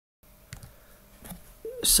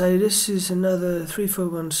So this is another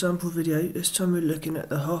 341 sample video. This time we're looking at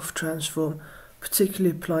the Hough Transform,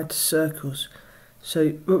 particularly applied to circles. So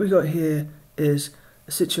what we got here is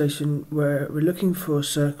a situation where we're looking for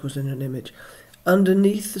circles in an image.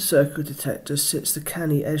 Underneath the circle detector sits the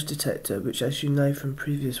Canny edge detector, which, as you know from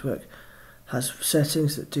previous work, has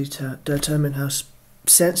settings that determine how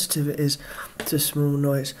sensitive it is to small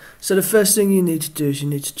noise. So the first thing you need to do is you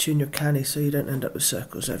need to tune your Canny so you don't end up with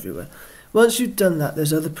circles everywhere. Once you've done that,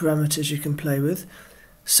 there's other parameters you can play with.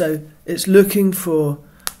 So it's looking for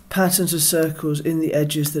patterns of circles in the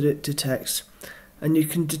edges that it detects, and you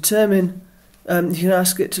can determine, you can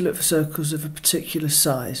ask it to look for circles of a particular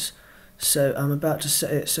size. So I'm about to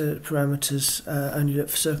set it so that parameters only look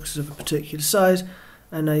for circles of a particular size,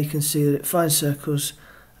 and now you can see that it finds circles,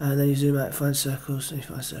 and then you zoom out, it finds circles, and you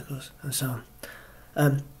find circles, and so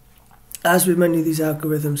on. As with many of these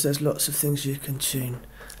algorithms, there's lots of things you can tune: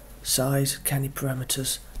 size, Canny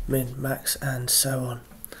parameters, min, max, and so on.